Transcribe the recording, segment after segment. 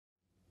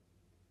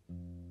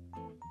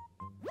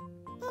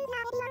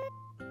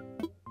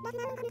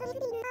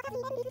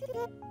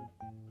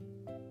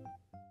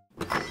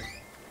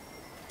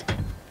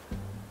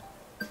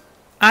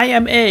I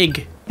am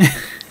Egg.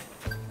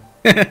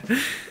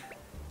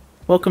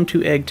 Welcome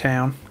to Egg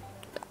Town.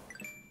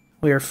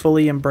 We are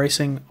fully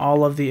embracing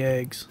all of the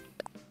eggs.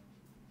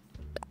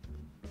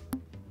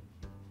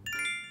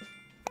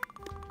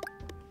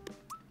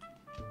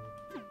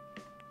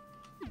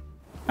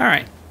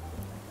 Alright.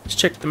 Let's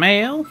check the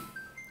mail.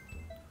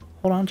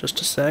 Hold on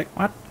just a sec.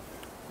 What?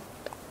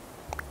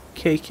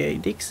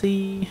 KK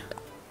Dixie.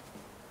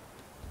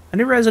 A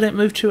new resident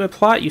moved to a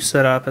plot you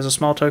set up. As a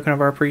small token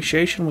of our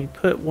appreciation, we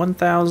put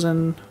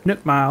 1,000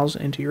 Nook Miles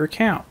into your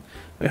account.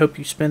 We hope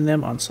you spend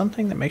them on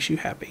something that makes you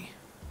happy.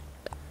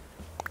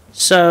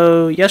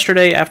 So,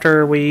 yesterday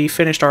after we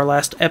finished our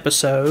last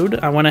episode,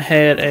 I went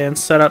ahead and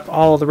set up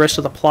all of the rest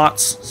of the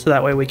plots so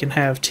that way we can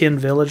have 10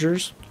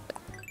 villagers.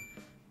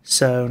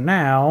 So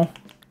now,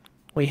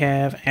 we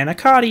have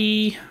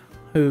Nalyd,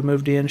 who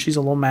moved in. She's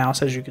a little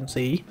mouse, as you can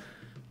see.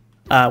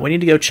 We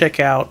need to go check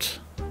out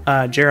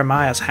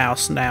Jeremiah's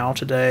house now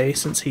today,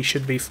 since he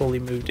should be fully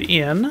moved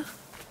in.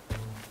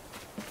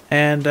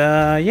 And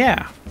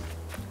yeah,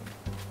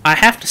 I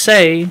have to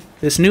say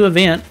this new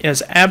event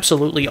is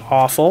absolutely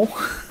awful.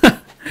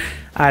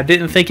 I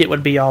didn't think it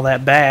would be all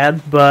that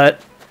bad,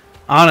 but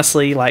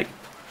honestly, like,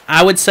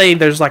 I would say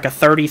there's like a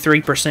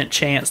 33%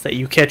 chance that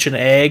you catch an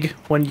egg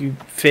when you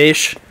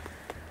fish,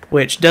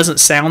 which doesn't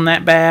sound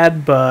that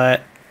bad,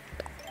 but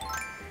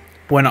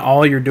when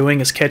all you're doing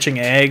is catching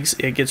eggs,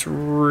 it gets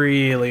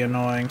really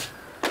annoying.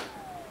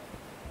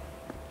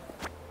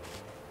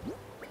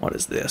 What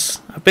is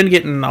this? I've been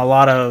getting a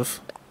lot of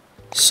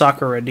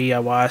Sakura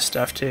DIY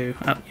stuff too.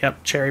 Oh,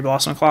 yep, Cherry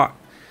Blossom Clock.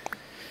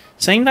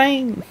 Same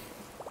thing.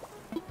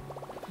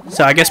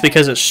 So I guess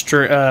because it's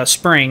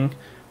spring,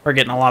 we're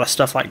getting a lot of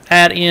stuff like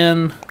that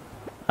in.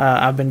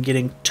 I've been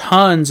getting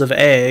tons of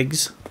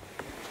eggs.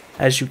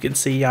 As you can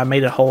see, I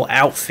made a whole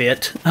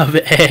outfit of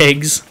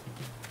eggs.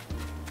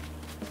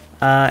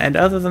 And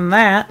other than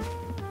that,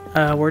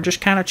 we're just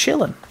kind of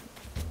chilling.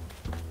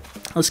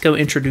 Let's go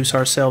introduce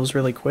ourselves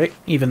really quick,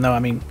 even though, I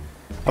mean,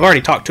 I've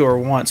already talked to her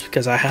once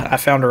because I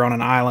found her on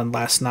an island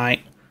last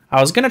night.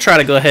 I was going to try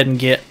to go ahead and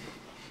get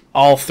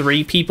all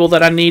 3 people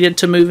that I needed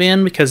to move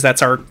in, because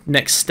that's our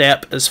next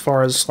step as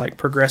far as like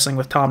progressing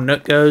with Tom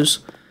Nook goes,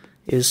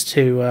 is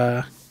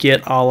to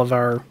get all of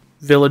our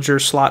villager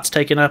slots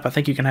taken up. I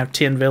think you can have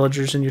 10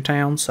 villagers in your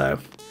town, so,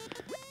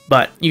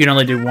 but you can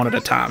only do 1 at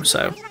a time,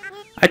 so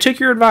I took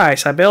your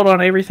advice. I bailed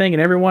on everything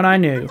and everyone I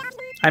knew.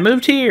 I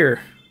moved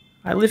here.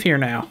 I live here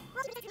now.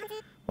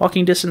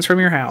 Walking distance from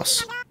your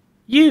house.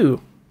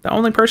 You, the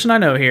only person I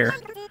know here.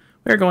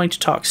 We're going to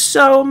talk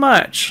so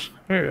much.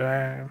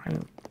 I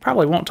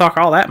probably won't talk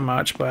all that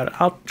much, but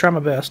I'll try my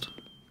best.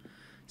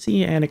 See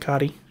you,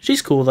 Nalyd.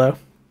 She's cool, though.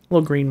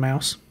 Little green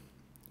mouse.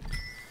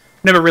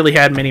 Never really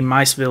had many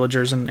mice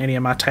villagers in any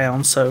of my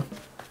towns, so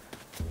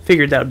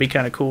figured that would be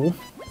kind of cool.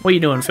 What are you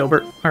doing,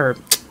 Filbert? Or,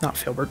 not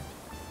Filbert.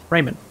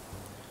 Raymond.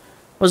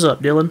 What's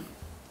up, Dylan?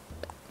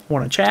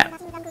 Want to chat?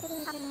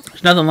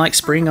 There's nothing like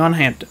spring on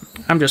Hampton.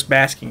 I'm just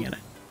basking in it.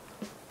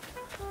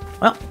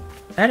 Well,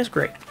 that is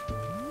great.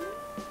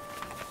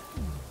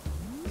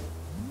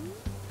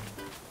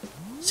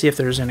 See if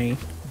there's any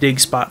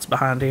dig spots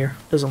behind here.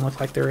 Doesn't look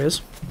like there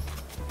is.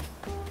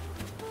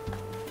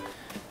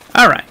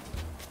 Alright.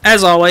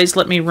 As always,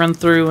 let me run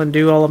through and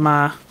do all of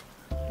my...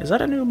 Is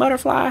that a new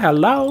butterfly?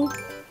 Hello?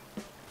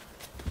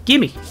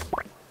 Gimme.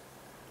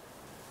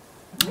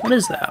 What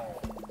is that?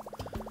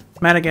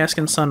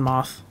 Madagascan sun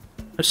moth.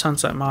 Or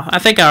sunset moth. I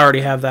think I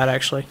already have that,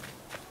 actually.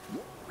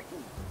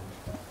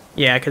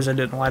 Yeah, because I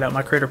didn't light up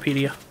my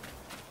Critterpedia.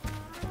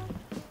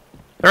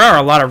 There are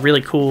a lot of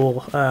really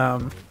cool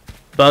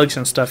bugs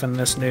and stuff in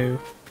this new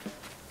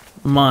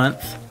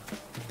month.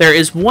 There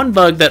is one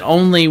bug that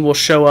only will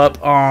show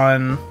up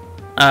on,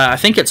 I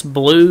think it's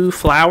blue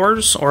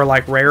flowers, or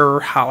like rare,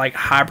 like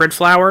hybrid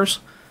flowers.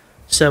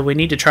 So we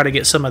need to try to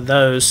get some of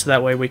those, so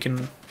that way we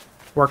can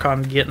work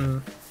on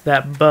getting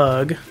that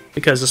bug.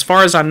 Because as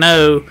far as I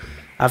know,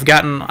 I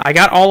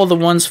got all of the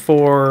ones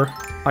for,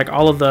 like,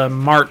 all of the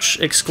March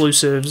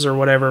exclusives or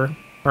whatever.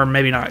 Or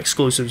maybe not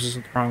exclusives is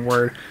the wrong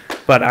word.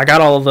 But I got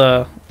all of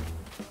the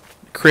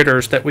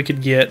critters that we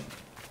could get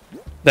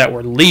that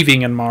were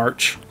leaving in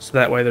March. So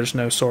that way there's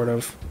no sort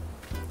of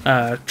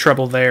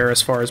trouble there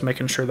as far as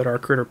making sure that our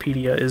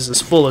Critterpedia is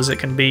as full as it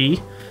can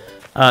be.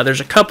 There's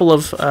a couple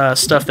of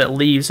stuff that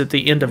leaves at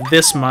the end of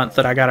this month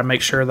that I got to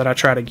make sure that I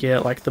try to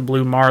get. Like the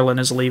blue marlin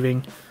is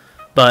leaving.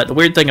 But the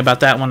weird thing about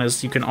that one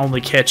is you can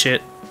only catch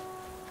it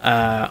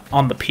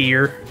on the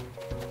pier.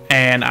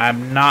 And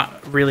I'm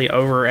not really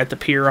over at the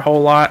pier a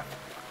whole lot.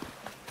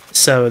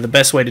 So the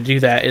best way to do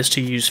that is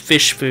to use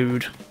fish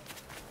food.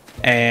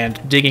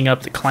 And digging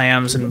up the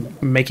clams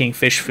and making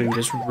fish food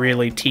is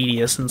really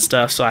tedious and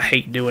stuff, so I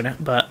hate doing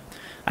it. But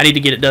I need to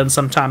get it done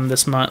sometime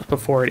this month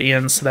before it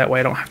ends, so that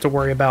way I don't have to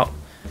worry about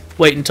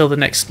waiting until the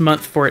next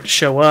month for it to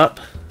show up.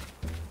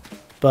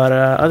 But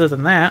other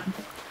than that,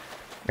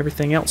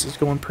 everything else is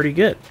going pretty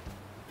good.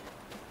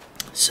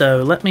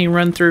 So let me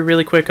run through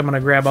really quick. I'm going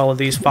to grab all of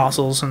these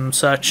fossils and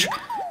such,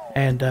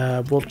 and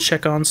we'll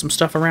check on some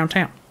stuff around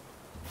town.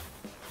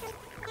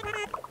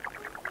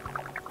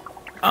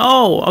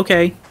 Oh,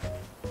 okay.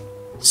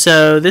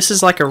 So this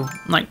is like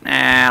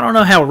I don't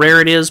know how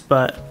rare it is,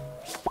 but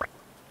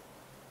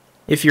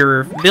if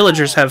your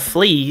villagers have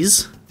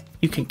fleas,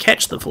 you can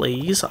catch the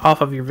fleas off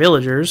of your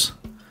villagers,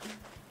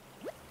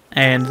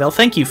 and they'll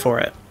thank you for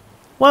it.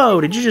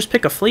 Whoa, did you just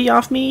pick a flea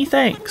off me?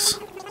 Thanks.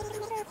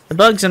 The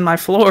bugs in my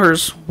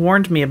floors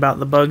warned me about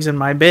the bugs in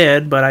my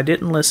bed, but I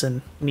didn't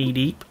listen, knee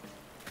deep.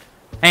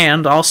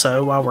 And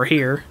also, while we're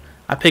here,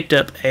 I picked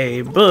up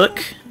a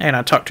book, and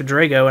I talked to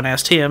Drago and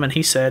asked him, and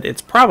he said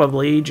it's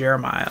probably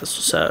Jeremiah's.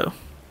 So,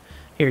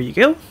 here you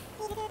go.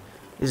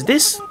 Is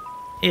this?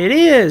 It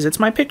is! It's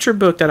my picture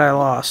book that I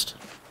lost.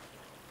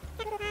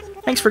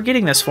 Thanks for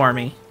getting this for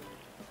me.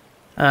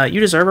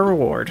 You deserve a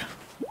reward.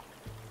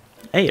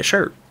 Hey, a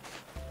shirt.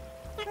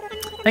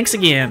 Thanks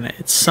again.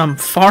 It's some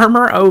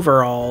farmer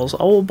overalls.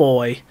 Oh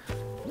boy.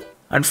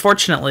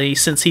 Unfortunately,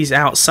 since he's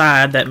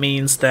outside, that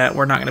means that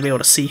we're not going to be able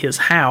to see his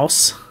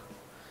house.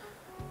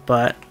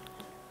 But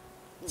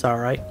it's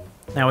alright.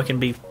 Now we can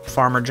be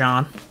Farmer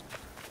John.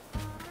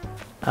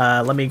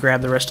 Let me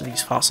grab the rest of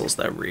these fossils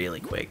though really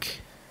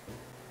quick.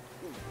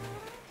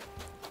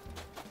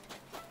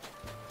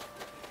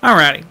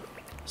 Alrighty.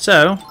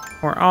 So,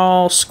 we're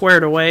all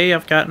squared away.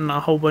 I've gotten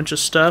a whole bunch of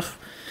stuff.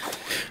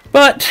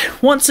 But,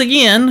 once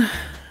again,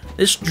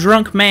 this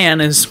drunk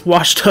man is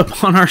washed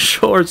up on our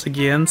shores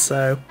again,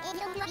 so...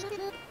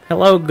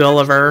 Hello,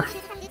 Gulliver.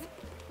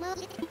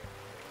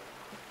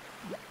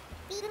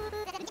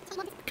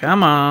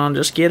 Come on,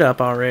 just get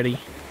up already.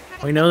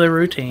 We know the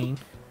routine.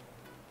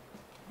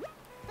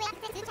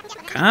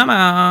 Come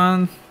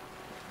on.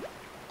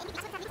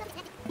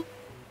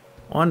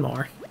 One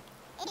more.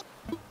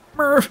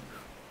 Murph.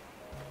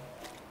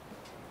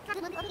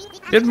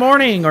 Good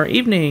morning or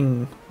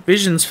evening.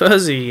 Vision's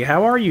fuzzy.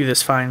 How are you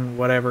this fine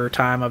whatever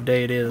time of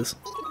day it is?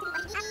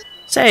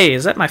 Say,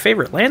 is that my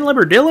favorite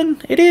landlubber,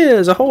 Dylan? It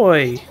is,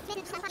 ahoy!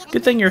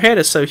 Good thing your head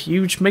is so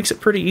huge, makes it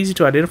pretty easy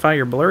to identify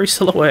your blurry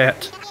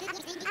silhouette.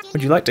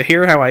 Would you like to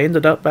hear how I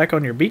ended up back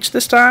on your beach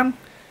this time?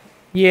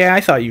 Yeah,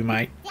 I thought you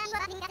might.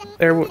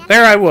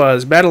 There I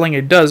was, battling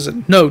 2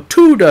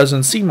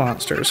 dozen sea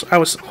monsters. I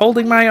was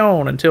holding my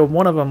own until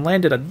one of them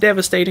landed a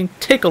devastating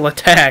tickle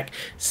attack,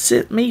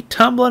 sent me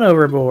tumbling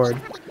overboard.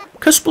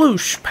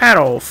 Kasploosh,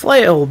 paddle,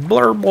 flail,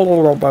 blur, blah,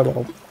 blah, blah,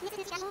 blah.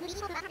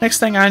 Next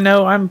thing I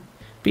know, I'm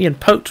being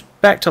poked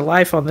back to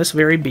life on this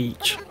very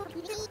beach.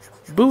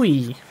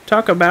 Buoy,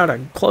 talk about a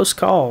close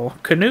call.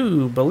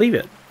 Canoe, believe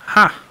it.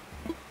 Ha!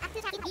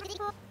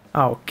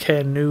 Oh,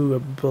 canoe,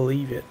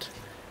 believe it.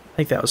 I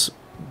think that was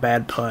a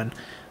bad pun.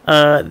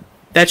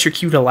 That's your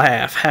cue to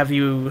laugh. Have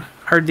you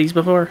heard these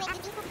before?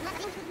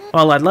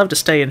 Well, I'd love to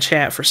stay and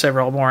chat for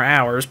several more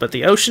hours, but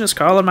the ocean is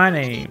calling my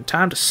name.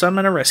 Time to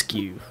summon a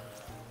rescue.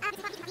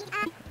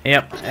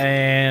 Yep,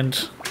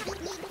 and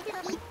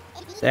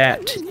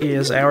that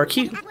is our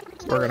cue.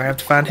 We're going to have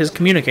to find his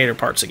communicator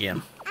parts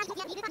again.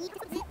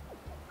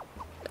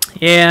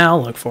 Yeah,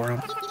 I'll look for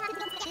him.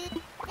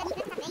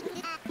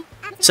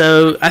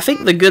 So, I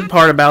think the good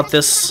part about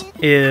this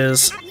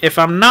is, if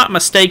I'm not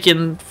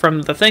mistaken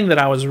from the thing that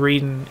I was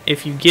reading,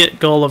 if you get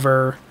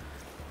Gulliver,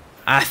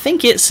 I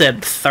think it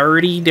said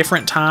 30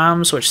 different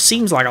times, which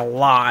seems like a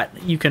lot.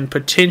 You can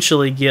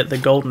potentially get the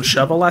golden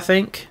shovel, I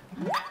think.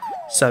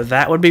 So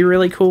that would be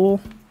really cool.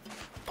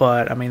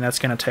 But, I mean, that's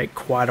going to take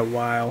quite a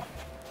while.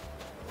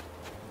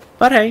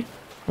 But hey,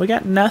 we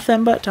got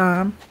nothing but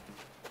time.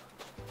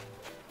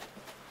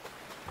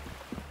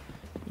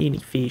 Any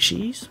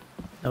fishies?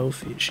 No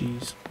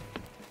fishies.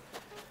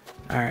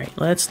 Alright,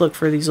 let's look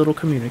for these little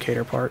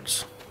communicator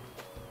parts.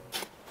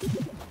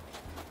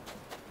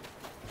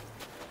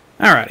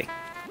 Alrighty.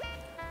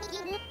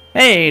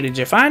 Hey, did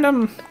you find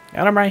them?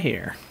 Got them right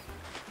here.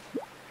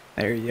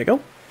 There you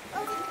go.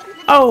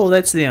 Oh,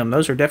 that's them.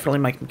 Those are definitely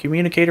my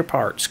communicator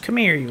parts. Come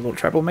here, you little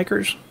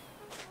troublemakers.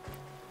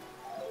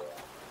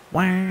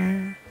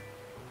 Wow.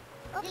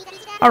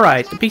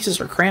 Alright, the pieces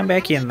are crammed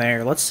back in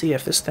there. Let's see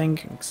if this thing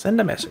can send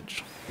a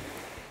message.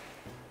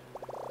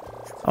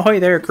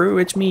 Ahoy there, crew.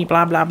 It's me.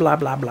 Blah, blah, blah,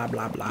 blah, blah,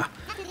 blah, blah.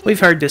 We've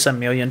heard this a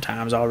million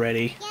times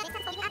already.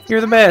 You're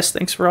the best.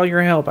 Thanks for all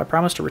your help. I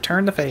promise to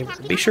return the favor.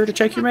 Be sure to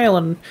check your mail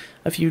in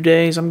a few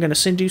days. I'm going to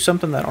send you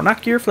something that'll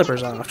knock your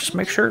flippers off. Just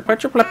make sure to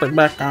put your flippers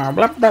back on.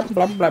 Blah, blah,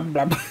 blah, blah,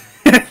 blah, blah.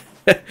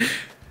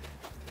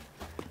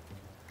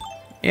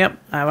 Yep,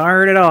 I've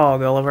heard it all,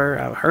 Gulliver.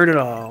 I've heard it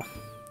all.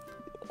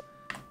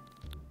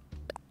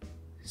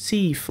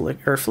 Flea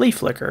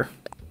flicker.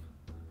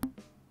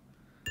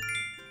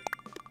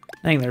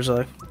 Dang, there's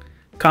a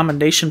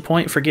commendation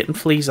point for getting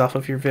fleas off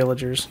of your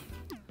villagers.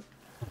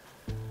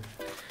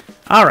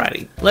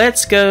 Alrighty,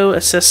 let's go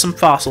assess some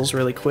fossils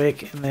really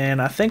quick, and then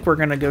I think we're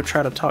going to go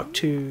try to talk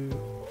to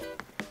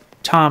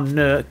Tom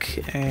Nook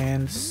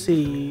and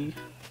see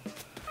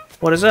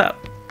what is up.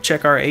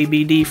 Check our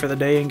ABD for the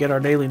day and get our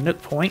daily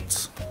Nook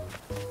points.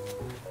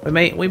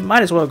 We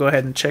might as well go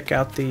ahead and check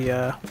out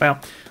the, well,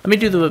 let me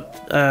do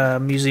the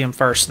museum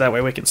first, so that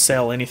way we can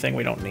sell anything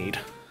we don't need.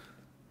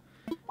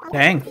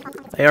 Dang,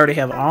 they already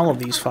have all of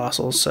these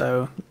fossils,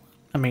 so,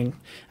 I mean,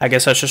 I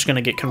guess that's just going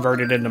to get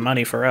converted into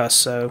money for us,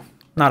 so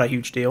not a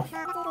huge deal.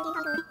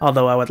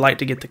 Although I would like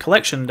to get the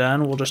collection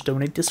done, we'll just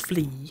donate this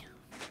flea.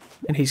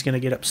 And he's going to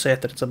get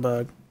upset that it's a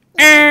bug.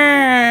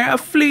 Ah, a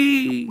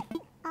flea!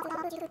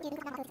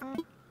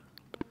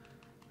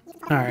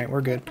 Alright,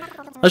 we're good.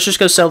 Let's just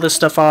go sell this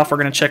stuff off. We're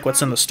going to check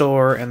what's in the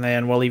store, and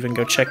then we'll even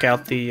go check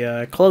out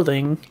the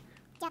clothing,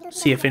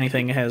 see if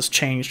anything has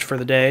changed for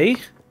the day,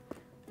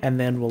 and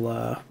then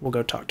we'll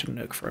go talk to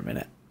Nook for a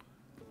minute.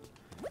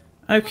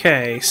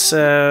 Okay,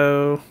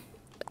 so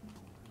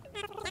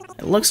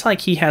it looks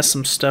like he has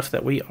some stuff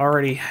that we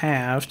already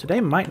have.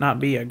 Today might not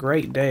be a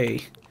great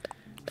day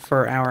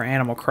for our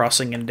Animal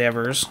Crossing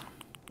endeavors,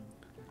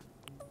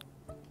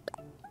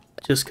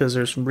 just because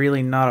there's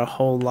really not a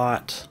whole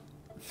lot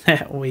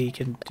that we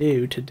can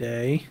do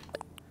today.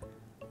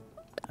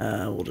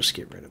 We'll just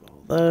get rid of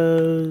all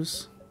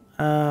those.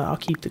 I'll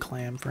keep the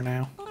clam for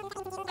now.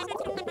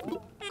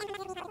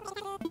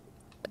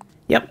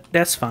 Yep,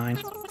 that's fine.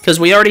 Because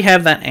we already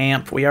have that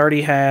amp. We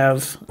already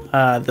have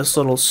this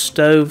little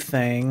stove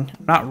thing.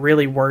 I'm not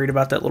really worried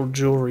about that little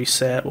jewelry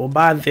set. We'll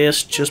buy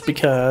this just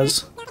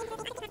because.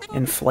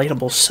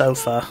 Inflatable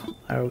sofa.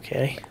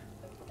 Okay.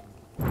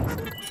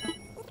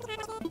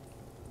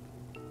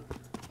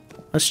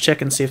 Let's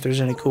check and see if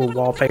there's any cool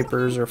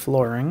wallpapers or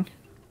flooring.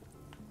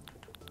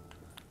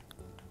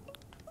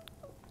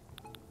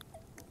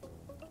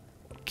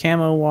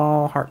 Camo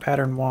wall, heart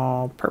pattern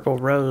wall, purple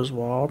rose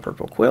wall,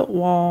 purple quilt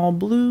wall,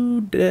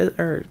 blue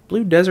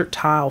desert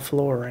tile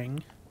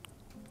flooring.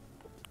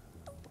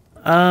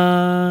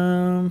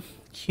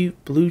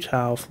 Cute blue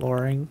tile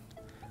flooring.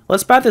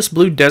 Let's buy this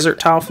blue desert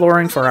tile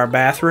flooring for our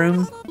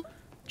bathroom,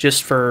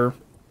 just for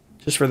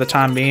the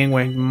time being.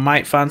 We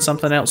might find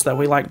something else that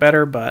we like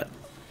better, but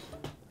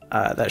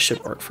that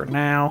should work for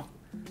now.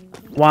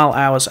 While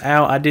I was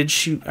out,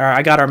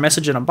 I got our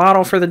message in a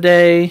bottle for the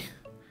day.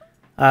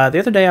 The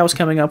other day I was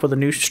coming up with a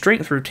new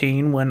strength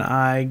routine when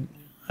a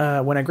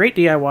great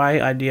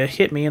DIY idea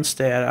hit me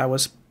instead. I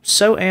was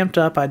so amped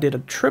up I did a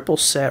triple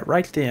set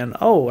right then.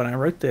 Oh, and I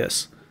wrote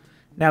this.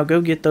 Now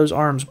go get those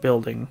arms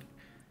building.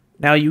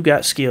 Now you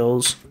got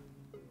skills.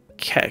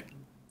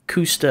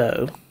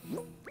 Cousteau.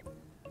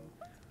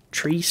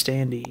 Tree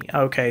standee.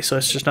 Okay, so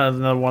it's just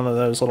another one of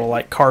those little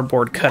like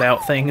cardboard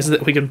cutout things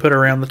that we can put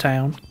around the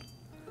town.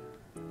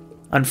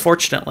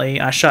 Unfortunately,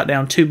 I shot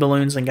down 2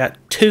 balloons and got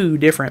 2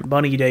 different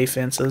bunny day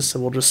fences, so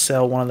we'll just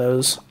sell one of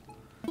those.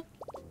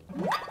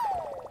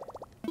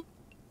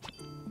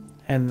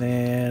 And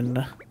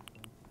then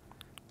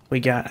we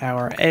got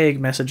our egg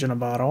message in a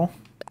bottle,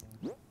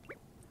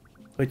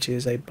 which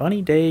is a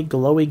bunny day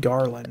glowy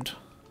garland.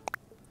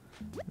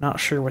 Not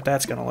sure what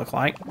that's going to look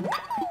like.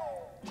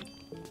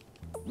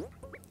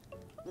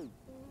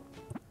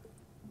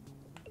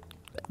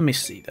 Let me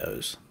see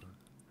those.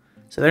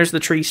 So there's the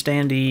tree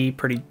standee,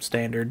 pretty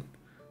standard.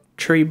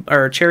 Cherry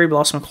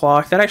blossom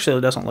clock, that actually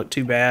doesn't look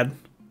too bad.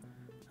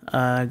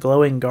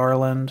 Glowing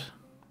garland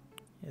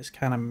is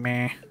kind of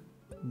meh.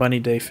 Bunny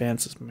day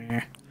fence is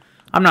meh.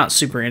 I'm not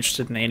super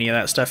interested in any of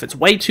that stuff. It's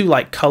way too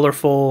like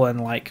colorful and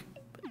like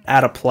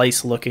out of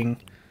place looking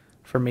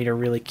for me to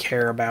really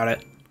care about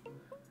it.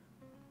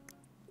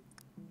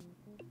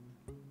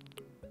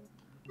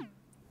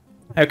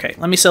 Okay,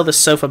 let me sell this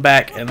sofa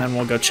back and then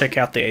we'll go check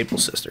out the Able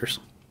Sisters.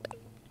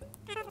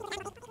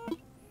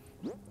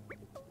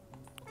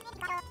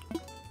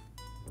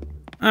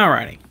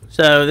 Alrighty,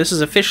 so this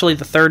is officially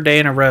the 3rd day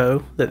in a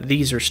row that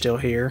these are still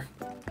here.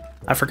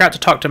 I forgot to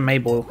talk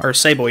to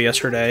Sable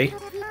yesterday.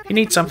 If you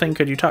need something,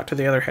 could you talk to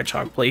the other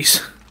hedgehog,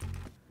 please?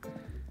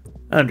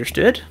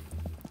 Understood.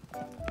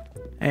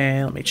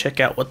 And let me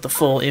check out what the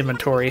full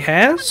inventory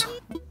has.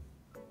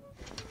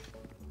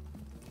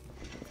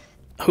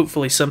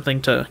 Hopefully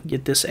something to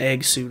get this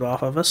egg suit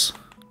off of us.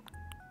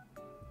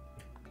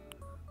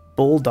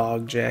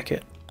 Bulldog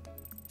jacket.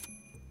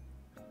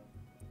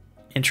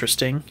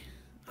 Interesting.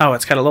 Oh,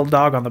 it's got a little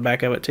dog on the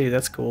back of it too.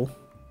 That's cool.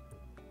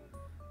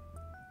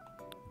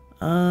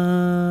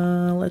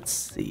 Let's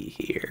see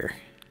here.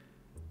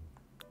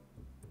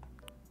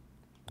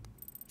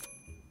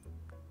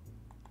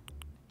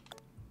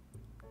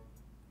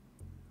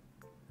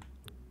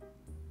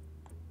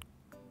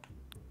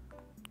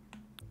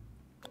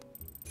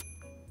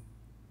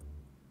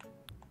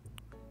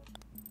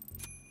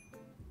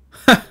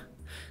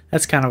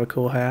 That's kind of a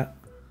cool hat.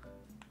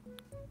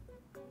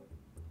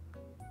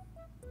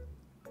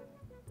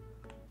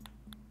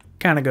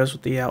 Kind of goes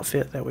with the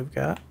outfit that we've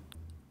got.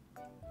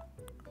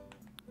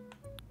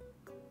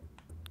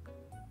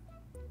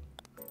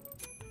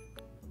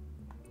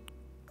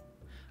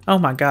 Oh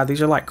my god,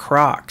 these are like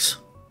Crocs.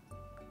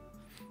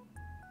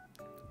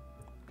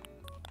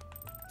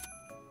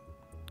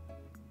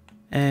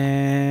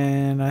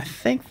 And I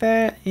think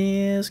that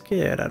is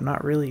good. I'm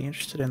not really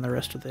interested in the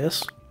rest of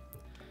this.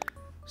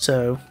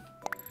 So,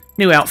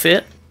 new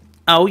outfit.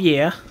 Oh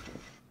yeah.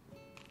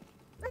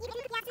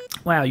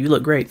 Wow, you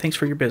look great. Thanks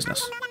for your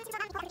business.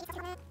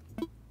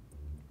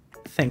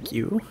 Thank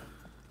you.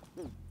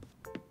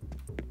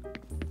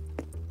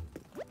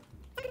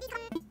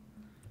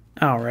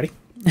 Alrighty.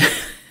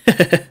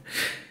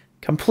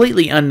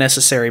 Completely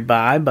unnecessary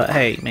buy, but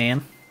hey,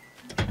 man.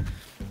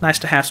 Nice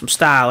to have some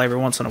style every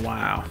once in a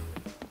while.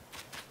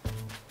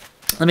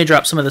 Let me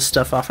drop some of this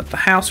stuff off at the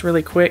house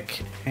really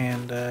quick,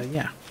 and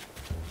yeah.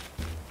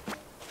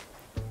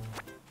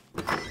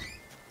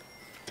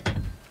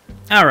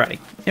 Alrighty.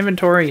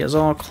 Inventory is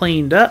all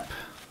cleaned up.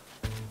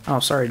 Oh,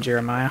 sorry,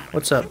 Jeremiah.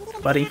 What's up,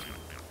 buddy?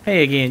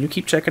 Hey again, you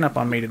keep checking up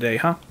on me today,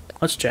 huh?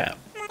 Let's chat.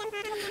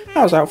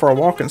 I was out for a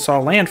walk and saw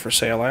land for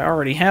sale. I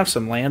already have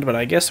some land, but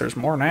I guess there's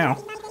more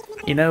now.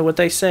 You know what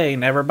they say,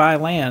 never buy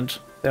land.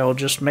 They'll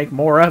just make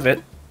more of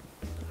it.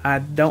 I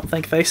don't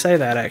think they say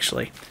that,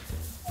 actually.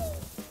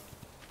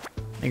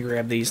 Let me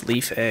grab these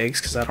leaf eggs,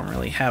 because I don't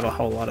really have a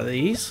whole lot of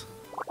these.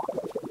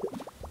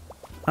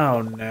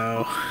 Oh,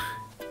 no.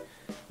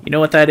 You know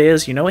what that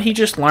is? You know what he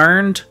just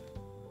learned?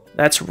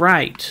 That's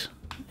right.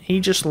 He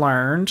just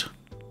learned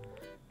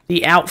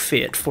the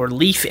outfit for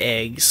leaf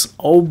eggs.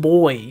 Oh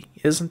boy,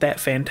 isn't that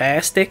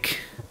fantastic?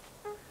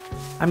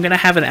 I'm gonna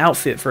have an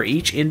outfit for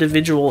each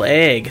individual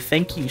egg.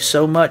 Thank you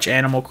so much,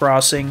 Animal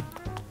Crossing.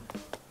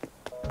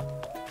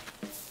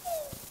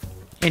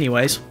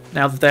 Anyways,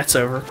 now that that's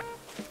over,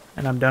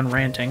 and I'm done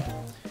ranting,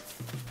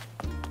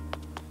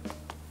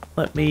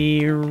 let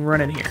me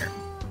run in here.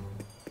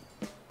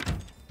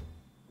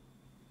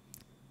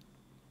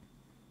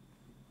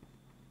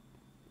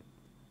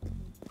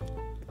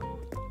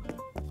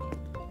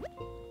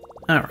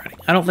 Alrighty,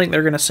 I don't think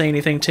they're going to say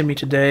anything to me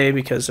today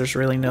because there's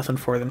really nothing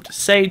for them to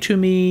say to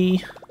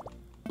me.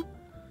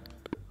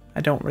 I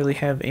don't really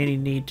have any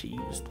need to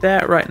use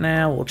that right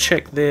now. We'll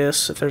check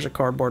this. If there's a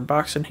cardboard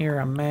box in here,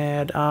 I'm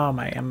mad. Oh,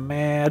 I am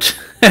mad.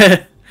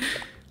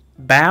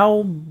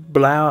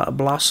 Blasson.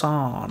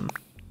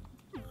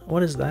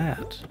 What is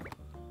that?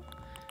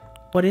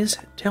 What is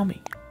it? Tell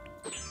me.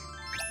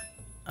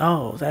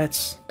 Oh,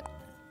 that's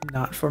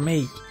not for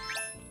me.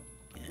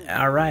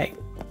 Alright.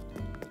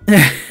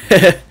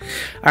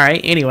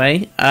 Alright,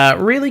 anyway,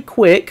 really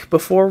quick,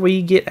 before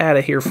we get out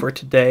of here for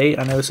today,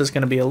 I know this is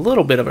going to be a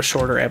little bit of a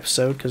shorter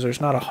episode because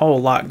there's not a whole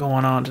lot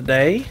going on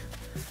today.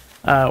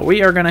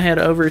 We are going to head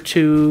over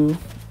to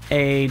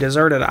a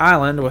deserted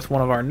island with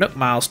one of our Nook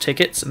Miles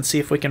tickets and see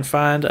if we can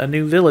find a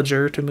new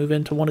villager to move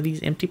into one of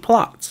these empty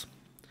plots.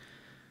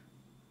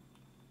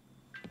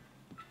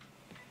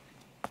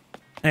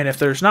 And if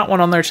there's not one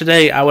on there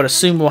today, I would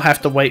assume we'll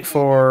have to wait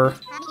for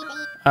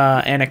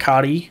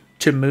Anacotti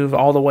to move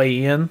all the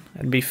way in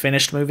and be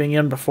finished moving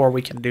in before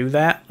we can do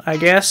that, I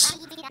guess.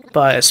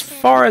 But as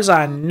far as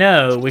I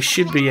know, we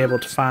should be able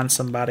to find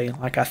somebody.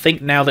 Like, I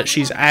think now that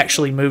she's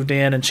actually moved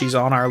in and she's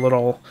on our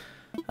little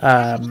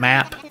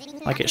map,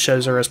 like it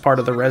shows her as part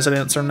of the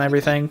residence and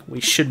everything,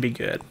 we should be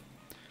good.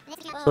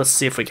 So let's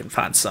see if we can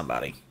find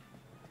somebody.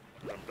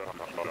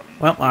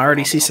 Well, I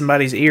already see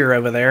somebody's ear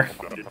over there.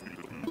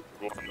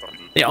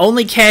 The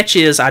only catch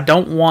is I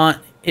don't want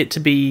it to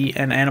be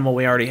an animal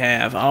we already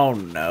have. Oh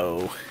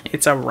no,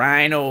 it's a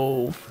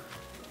rhino.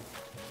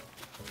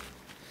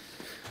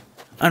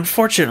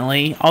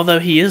 Unfortunately, although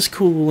he is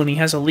cool and he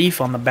has a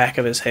leaf on the back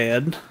of his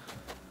head,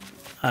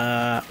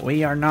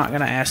 we are not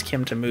going to ask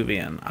him to move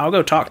in. I'll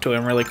go talk to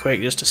him really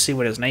quick just to see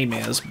what his name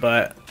is,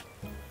 but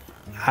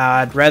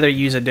I'd rather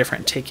use a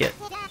different ticket.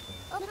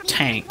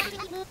 Tank.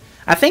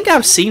 I think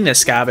I've seen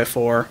this guy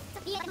before.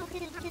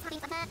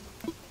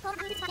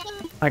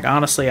 Like,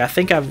 honestly, I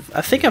think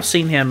I've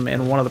seen him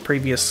in one of the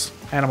previous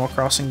Animal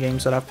Crossing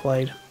games that I've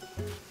played.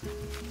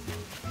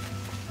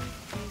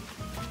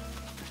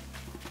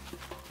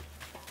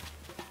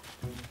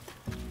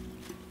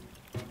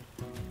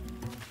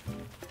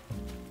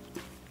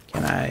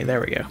 Can I? There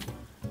we go.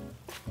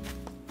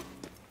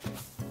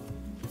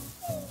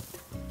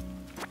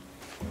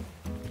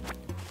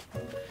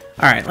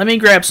 Alright, let me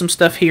grab some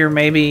stuff here,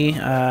 maybe.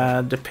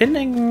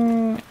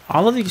 Depending...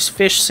 All of these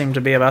fish seem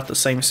to be about the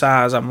same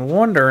size. I'm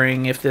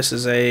wondering if this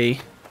is a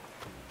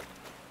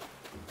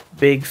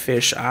big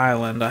fish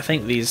island. I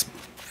think these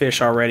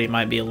fish already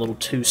might be a little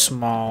too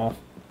small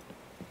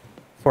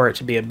for it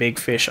to be a big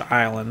fish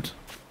island.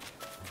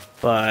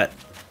 But...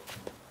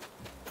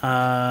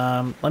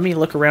 let me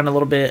look around a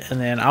little bit, and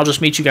then I'll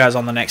just meet you guys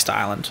on the next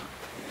island.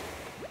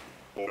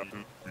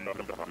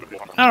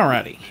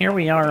 Alrighty, here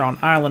we are on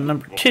island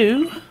number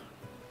 2.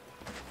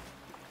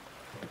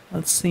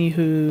 Let's see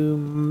who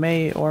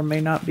may or may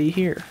not be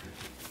here.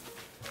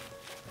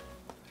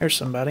 There's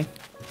somebody.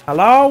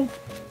 Hello?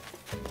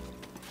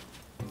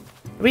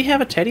 Do we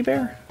have a teddy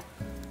bear?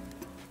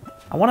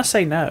 I want to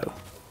say no.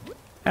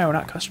 No,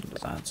 not custom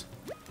designs.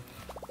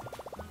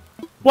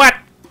 What?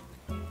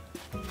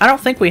 I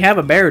don't think we have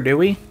a bear, do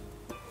we?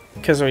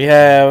 Because we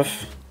have...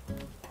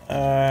 we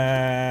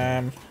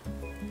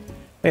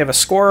have a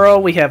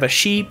squirrel, we have a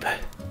sheep,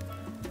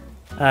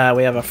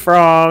 we have a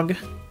frog,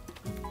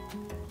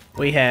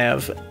 we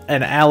have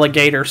an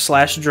alligator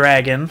slash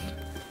dragon,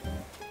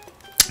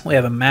 we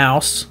have a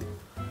mouse,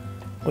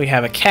 we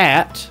have a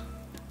cat,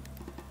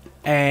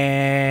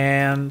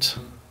 And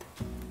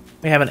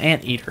we have an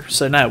anteater.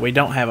 So no, we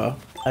don't have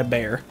a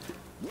bear.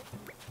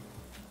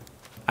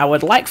 I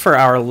would like for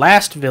our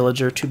last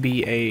villager to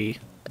be a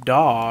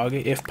dog,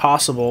 if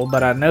possible,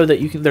 but I know that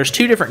you can. There's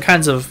two different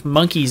kinds of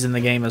monkeys in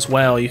the game as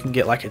well. You can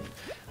get like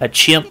a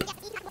chimp,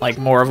 like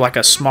more of like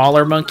a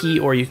smaller monkey,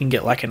 or you can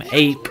get like an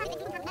ape,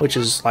 which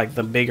is like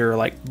the bigger,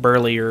 like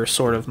burlier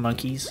sort of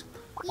monkeys.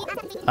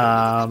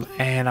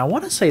 And I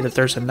want to say that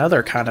there's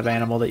another kind of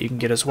animal that you can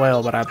get as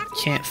well, but I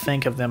can't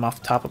think of them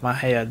off the top of my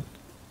head.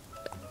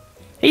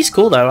 He's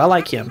cool though. I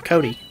like him,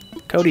 Cody.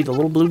 Cody, the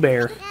little blue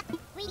bear.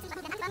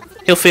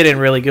 He'll fit in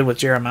really good with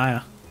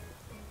Jeremiah.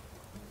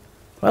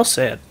 Well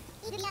said.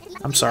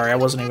 I'm sorry, I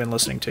wasn't even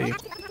listening to you.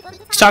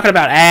 He's talking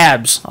about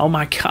abs. Oh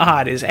my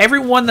god, is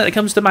everyone that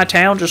comes to my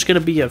town just going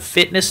to be a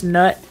fitness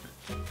nut?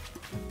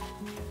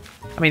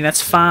 I mean,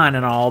 that's fine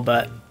and all,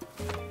 but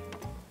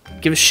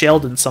give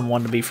Sheldon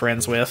someone to be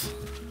friends with.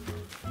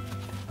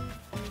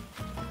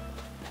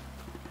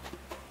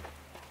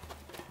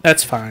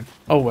 That's fine.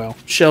 Oh well,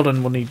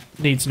 Sheldon will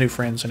needs new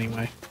friends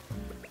anyway.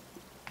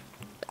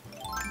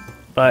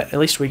 But at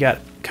least we got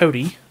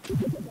Cody,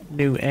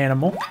 new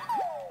animal.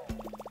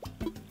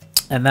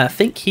 And I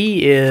think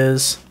he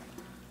is...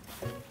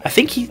 I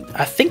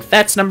think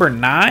that's number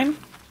 9.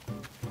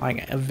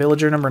 Like a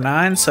villager number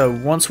 9. So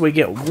once we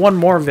get one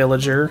more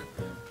villager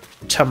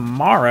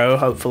tomorrow,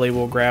 hopefully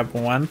we'll grab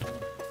one.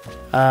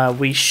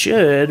 We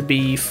should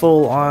be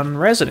full on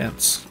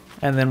residents.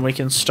 And then we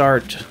can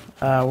start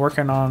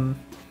working on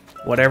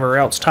whatever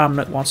else Tom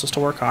Nook wants us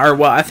to work on. Or,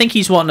 well, I think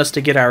he's wanting us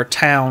to get our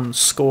town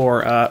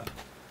score up.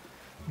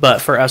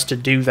 But for us to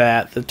do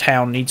that, the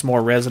town needs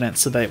more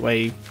residents, so that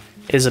way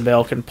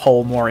Isabel can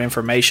pull more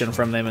information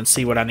from them and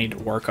see what I need to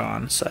work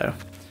on. So,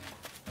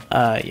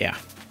 yeah.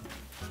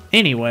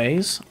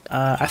 Anyways,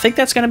 I think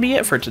that's going to be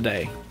it for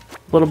today.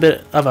 A little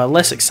bit of a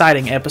less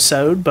exciting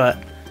episode,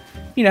 but,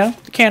 you know,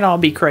 it can't all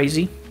be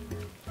crazy.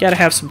 Got to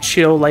have some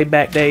chill,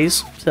 laid-back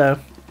days. So,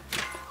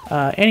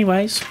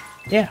 anyways,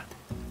 yeah.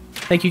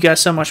 Thank you guys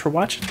so much for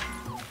watching,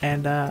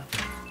 and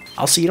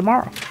I'll see you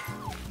tomorrow.